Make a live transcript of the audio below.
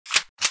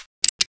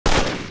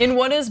In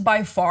what is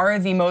by far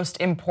the most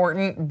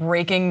important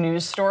breaking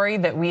news story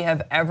that we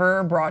have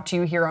ever brought to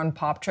you here on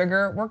Pop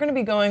Trigger, we're gonna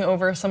be going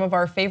over some of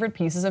our favorite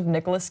pieces of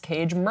Nicolas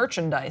Cage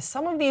merchandise.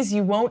 Some of these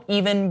you won't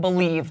even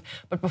believe.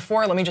 But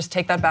before, let me just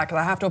take that back because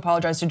I have to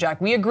apologize to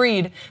Jack. We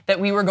agreed that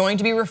we were going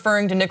to be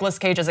referring to Nicolas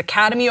Cage as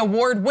Academy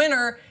Award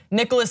winner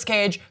Nicolas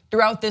Cage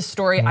throughout this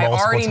story. I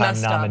already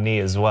messed up. Multiple-time nominee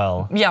as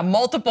well. Yeah,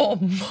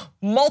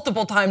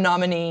 multiple time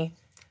nominee.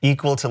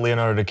 Equal to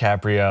Leonardo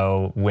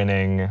DiCaprio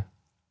winning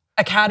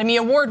Academy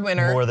Award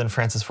winner. More than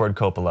Francis Ford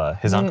Coppola,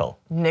 his uncle.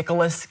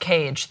 Nicolas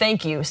Cage,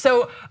 thank you.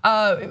 So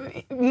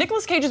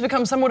Nicolas Cage has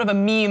become somewhat of a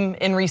meme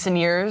in recent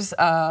years.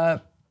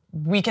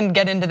 We can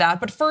get into that,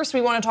 but first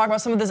we want to talk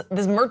about some of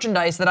this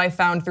merchandise that I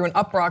found through an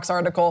Uproxx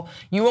article.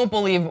 You won't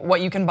believe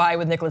what you can buy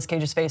with Nicolas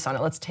Cage's face on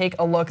it. Let's take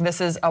a look. This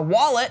is a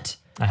wallet.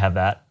 I have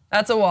that.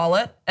 That's a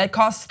wallet. It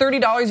costs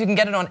 $30. You can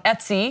get it on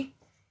Etsy.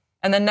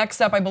 And then next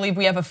up, I believe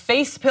we have a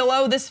face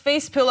pillow. This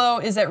face pillow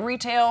is at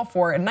retail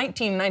for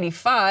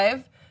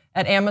 $19.95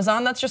 at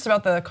Amazon. That's just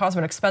about the cost of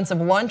an expensive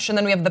lunch. And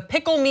then we have the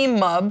pickle meme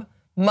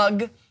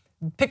mug,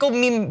 pickle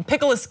meme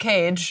Nicolas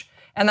Cage,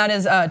 and that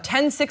is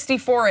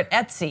 $10.64 at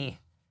Etsy.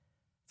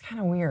 It's kind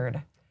of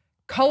weird.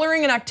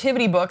 Coloring and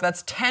activity book,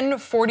 that's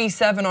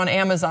 $10.47 on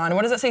Amazon.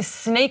 What does that say?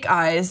 Snake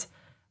Eyes,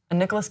 a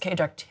Nicolas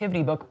Cage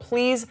activity book.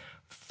 Please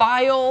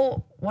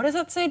file, what does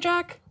that say,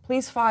 Jack?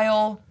 Please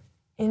file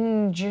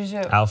in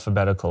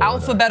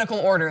alphabetical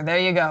order. There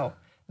you go.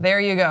 There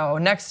you go.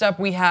 Next up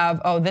we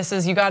have, this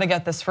is, you gotta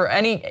get this for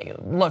any,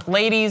 look,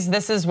 ladies,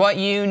 this is what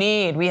you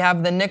need. We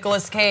have the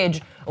Nicolas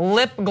Cage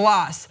lip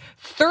gloss,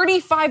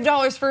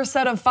 $35 for a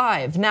set of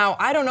 5. Now,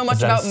 I don't know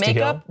much about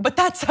makeup, but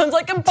that sounds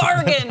like a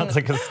bargain. Sounds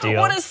like a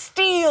steal. What a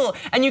steal.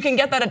 And you can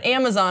get that at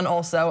Amazon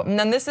also. And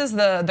then this is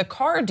the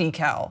car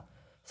decal.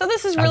 So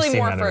this is really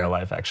more for in real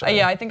life, actually.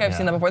 Yeah, I think I've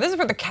seen that before. This is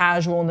for the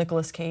casual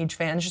Nicolas Cage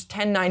fans, just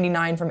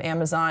 $10.99 from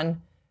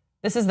Amazon.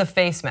 This is the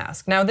face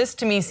mask. Now this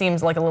to me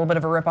seems like a little bit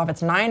of a ripoff.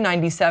 It's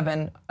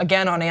 $9.97,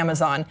 again on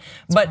Amazon.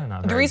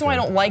 But the reason why I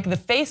don't like the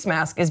face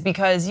mask is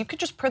because you could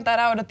just print that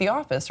out at the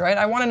office, right?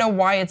 I wanna know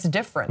why it's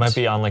different. Might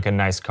be on like a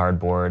nice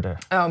cardboard.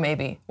 Oh,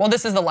 maybe. Well,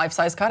 this is the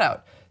life-size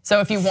cutout.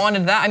 So if you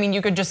wanted that, I mean,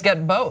 you could just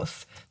get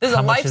both. This is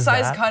a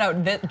life-size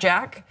cutout,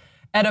 Jack,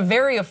 at a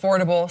very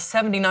affordable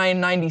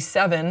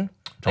 $79.97.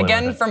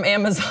 Again from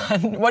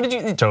Amazon. What did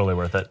you? Totally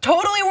worth it.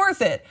 Totally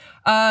worth it.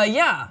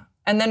 Yeah.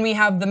 And then we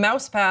have the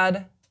mouse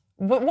pad.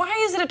 Why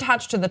is it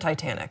attached to the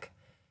Titanic?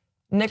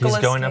 Nicolas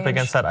He's going Cage. up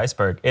against that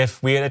iceberg.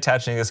 If we had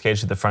attached Nicolas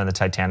Cage to the front of the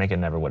Titanic, it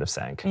never would have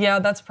sank. Yeah,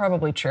 that's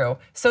probably true.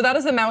 So that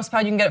is the mouse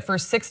pad. You can get it for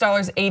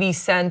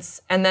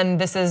 $6.80. And then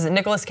this is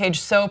Nicolas Cage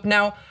soap.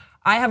 Now,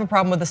 I have a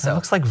problem with the soap. It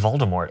looks like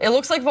Voldemort. It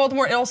looks like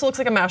Voldemort. It also looks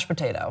like a mashed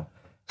potato.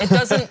 It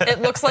doesn't,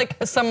 it looks like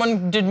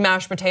someone did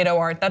mashed potato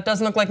art. That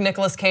doesn't look like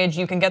Nicolas Cage.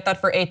 You can get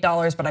that for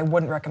 $8, but I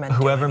wouldn't recommend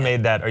Whoever doing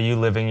made that, are you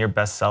living your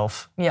best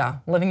self? Yeah,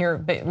 living your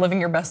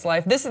best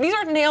life. These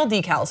are nail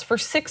decals for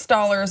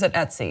 $6 at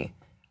Etsy.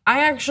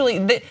 I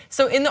actually,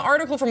 so in the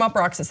article from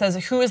Uproxx, it says,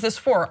 who is this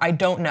for? I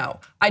don't know.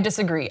 I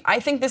disagree.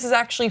 I think this is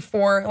actually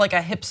for like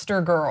a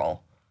hipster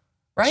girl.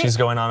 Right? She's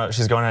going on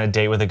a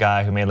date with a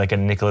guy who made like a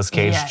Nicolas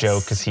Cage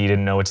joke because he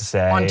didn't know what to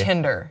say. On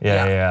Tinder.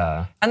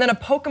 Yeah. And then a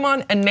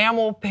Pokemon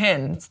enamel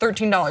pin. It's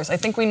 $13. I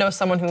think we know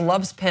someone who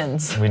loves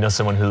pins. We know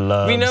someone who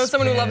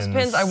loves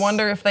pins. I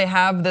wonder if they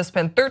have this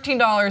pin.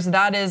 $13,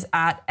 that is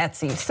at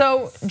Etsy.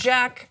 So,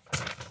 Jack,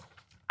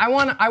 I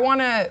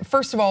wanna,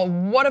 first of all,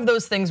 what of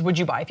those things would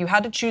you buy? If you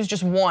had to choose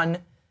just one.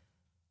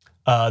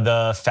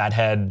 The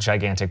Fathead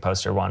gigantic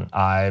poster one.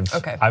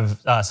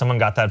 Someone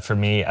got that for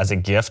me as a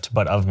gift,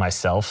 but of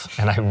myself,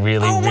 and I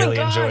really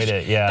enjoyed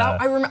it. Yeah.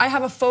 I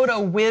have a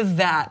photo with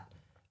that.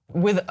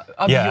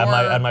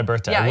 At my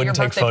birthday. I wouldn't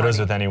take photos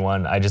with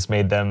anyone. I just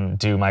made them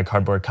do my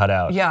cardboard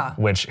cutout. Yeah.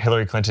 Which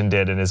Hillary Clinton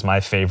did and is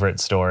my favorite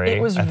story.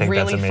 It was I think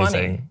really that's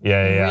amazing. funny.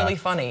 Yeah. Really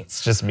funny.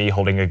 It's just me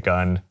holding a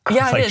gun.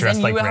 Yeah, like, it is, and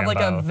you have Rambo.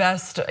 like a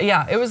vest.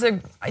 Yeah, it was a,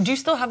 do you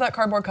still have that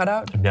cardboard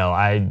cutout? No,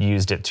 I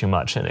used it too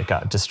much and it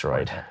got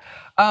destroyed.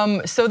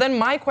 So then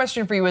my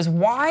question for you is,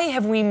 why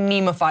have we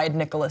meme-ified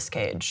Nicolas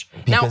Cage?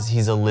 Because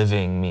he's a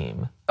living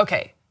meme.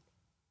 Okay.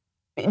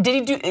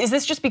 Is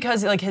this just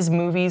because like his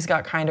movies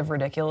got kind of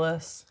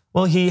ridiculous?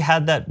 Well, he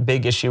had that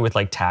big issue with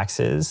like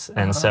taxes,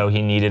 and so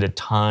he needed a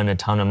ton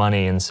of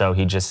money, and so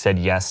he just said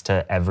yes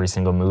to every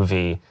single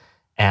movie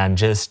and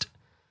just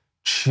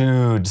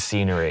chewed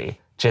scenery.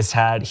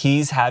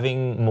 He's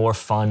having more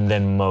fun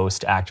than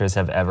most actors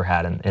have ever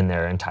had in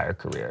their entire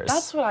careers.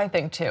 That's what I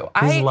think too.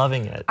 He's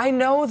loving it. I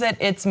know that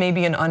it's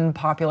maybe an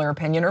unpopular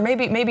opinion, or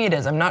maybe it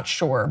is, I'm not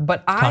sure,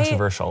 but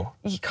Controversial,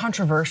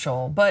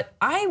 but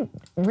I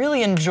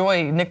really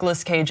enjoy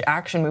Nicolas Cage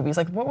action movies.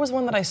 Like, what was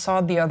one that I saw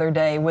the other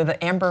day with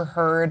Amber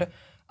Heard?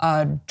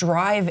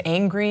 Drive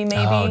Angry, maybe?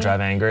 Oh,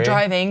 Drive Angry?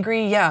 Drive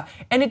Angry, yeah.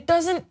 And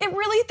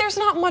there's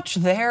not much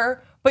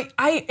there. But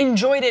I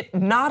enjoyed it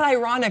not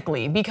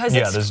ironically because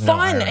it's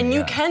fun and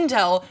you can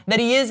tell that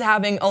he is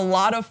having a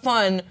lot of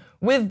fun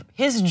with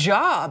his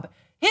job.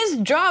 His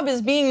job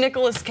is being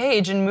Nicolas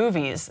Cage in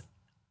movies.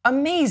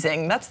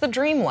 Amazing, that's the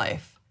dream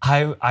life.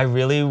 I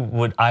really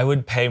would. I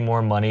would pay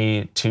more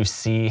money to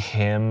see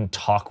him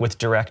talk with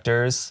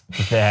directors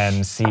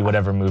than see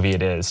whatever movie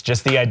it is.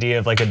 Just the idea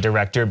of like a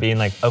director being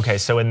like, okay,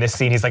 so in this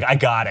scene, he's like, I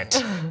got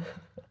it.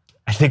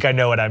 I think I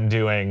know what I'm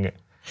doing,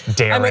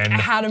 Darren. I'm like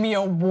Academy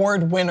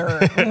Award winner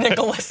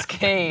Nicolas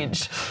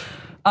Cage.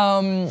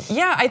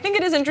 Yeah, I think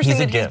it is interesting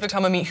that he's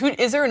become a meme.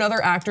 Is there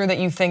another actor that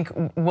you think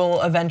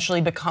will eventually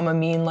become a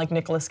meme like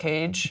Nicolas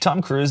Cage?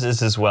 Tom Cruise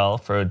is as well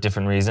for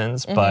different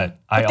reasons, but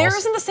there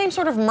isn't the same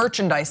sort of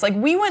merchandise. Like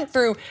we went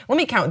through, let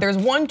me count. There's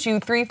 1, 2,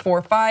 3,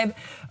 4,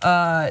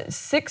 5,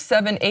 6,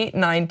 7, 8,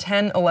 9,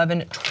 10,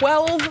 11,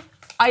 12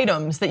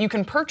 items that you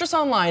can purchase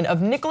online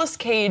of Nicolas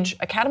Cage,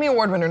 Academy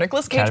Award winner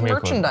Nicolas Cage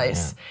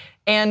merchandise.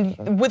 And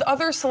with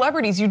other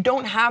celebrities, you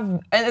don't have,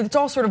 and it's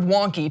all sort of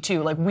wonky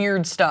too, like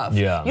weird stuff.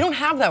 Yeah. You don't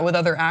have that with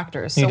other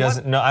actors. He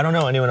doesn't. No, I don't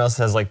know anyone else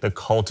has like the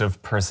cult of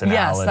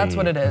personality. Yes, that's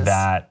what it is.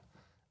 That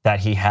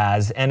he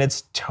has, and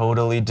it's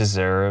totally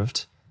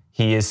deserved.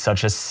 He is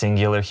such a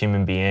singular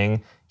human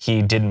being.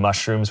 He did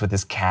mushrooms with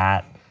his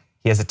cat.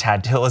 He has a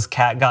tattoo. His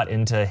cat got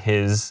into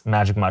his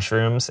magic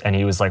mushrooms, and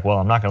he was like, "Well,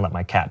 I'm not gonna let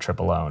my cat trip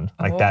alone.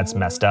 Like that's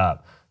messed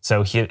up."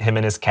 So him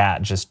and his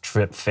cat just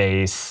trip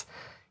face.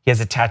 He has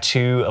a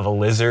tattoo of a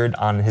lizard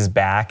on his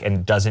back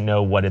and doesn't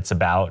know what it's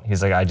about.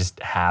 He's like, I just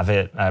have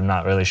it. I'm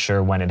not really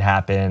sure when it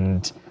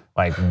happened,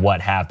 like what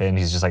happened.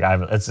 He's just like,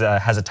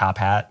 it has a top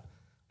hat.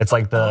 It's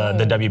like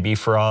the WB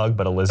frog,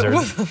 but a lizard.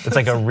 It's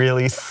like a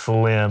really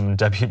slim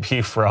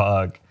WB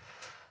frog.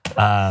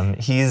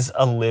 He's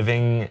a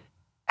living,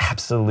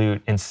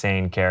 absolute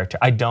insane character.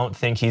 I don't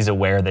think he's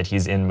aware that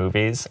he's in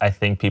movies. I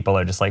think people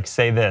are just like,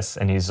 say this,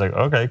 and he's like,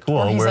 okay, cool.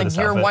 Or he's like,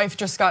 your wife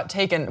just got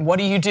taken. What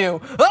do you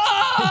do? Ah!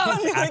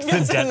 He's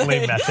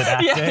accidentally method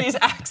acting. Yeah, he's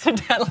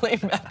accidentally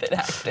method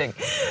acting.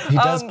 He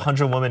does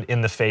punch a woman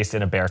in the face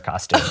in a bear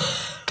costume.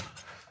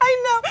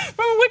 I know,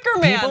 from Wicker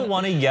Man. People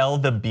want to yell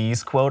the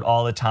bees quote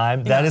all the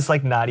time. That is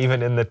like not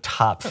even in the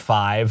top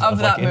 5 of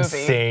like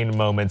insane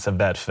moments of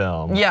that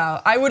film.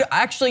 Yeah, I would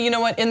actually, you know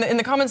what, in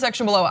the comment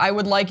section below, I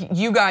would like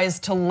you guys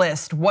to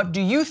list what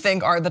do you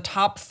think are the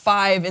top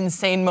 5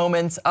 insane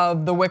moments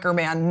of the Wicker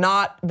Man,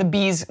 not the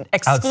bees,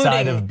 excluding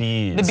outside of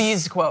bees. The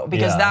bees quote,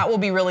 because that will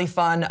be really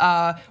fun.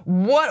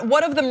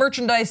 What of the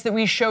merchandise that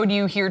we showed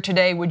you here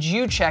today would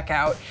you check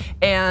out?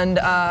 And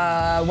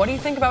what do you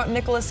think about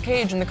Nicolas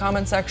Cage in the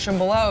comment section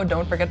below?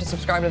 Don't forget to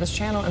subscribe to this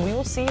channel, and we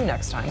will see you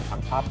next time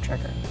on Pop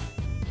Trigger.